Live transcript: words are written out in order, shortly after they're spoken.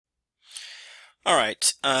All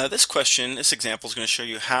right, this example is going to show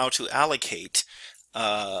you how to allocate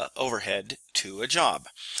overhead to a job.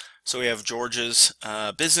 So we have George's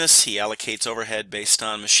business. He allocates overhead based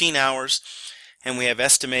on machine hours, and we have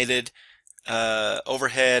estimated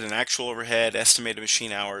overhead and actual overhead, estimated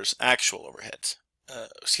machine hours, actual overheads.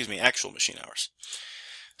 Actual machine hours.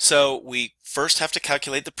 So we first have to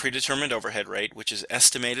calculate the predetermined overhead rate, which is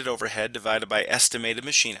estimated overhead divided by estimated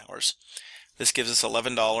machine hours. This gives us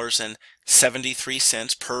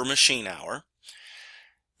 $11.73 per machine hour.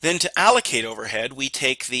 Then to allocate overhead, we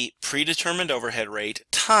take the predetermined overhead rate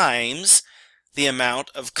times the amount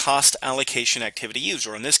of cost allocation activity used,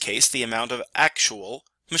 or in this case, the amount of actual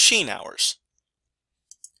machine hours.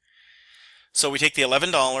 So we take the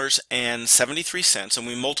 $11.73 and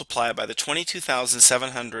we multiply it by the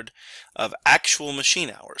 22,700 of actual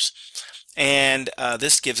machine hours. And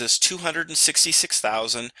this gives us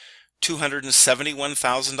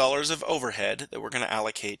 $271,000 of overhead that we're going to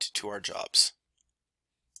allocate to our jobs.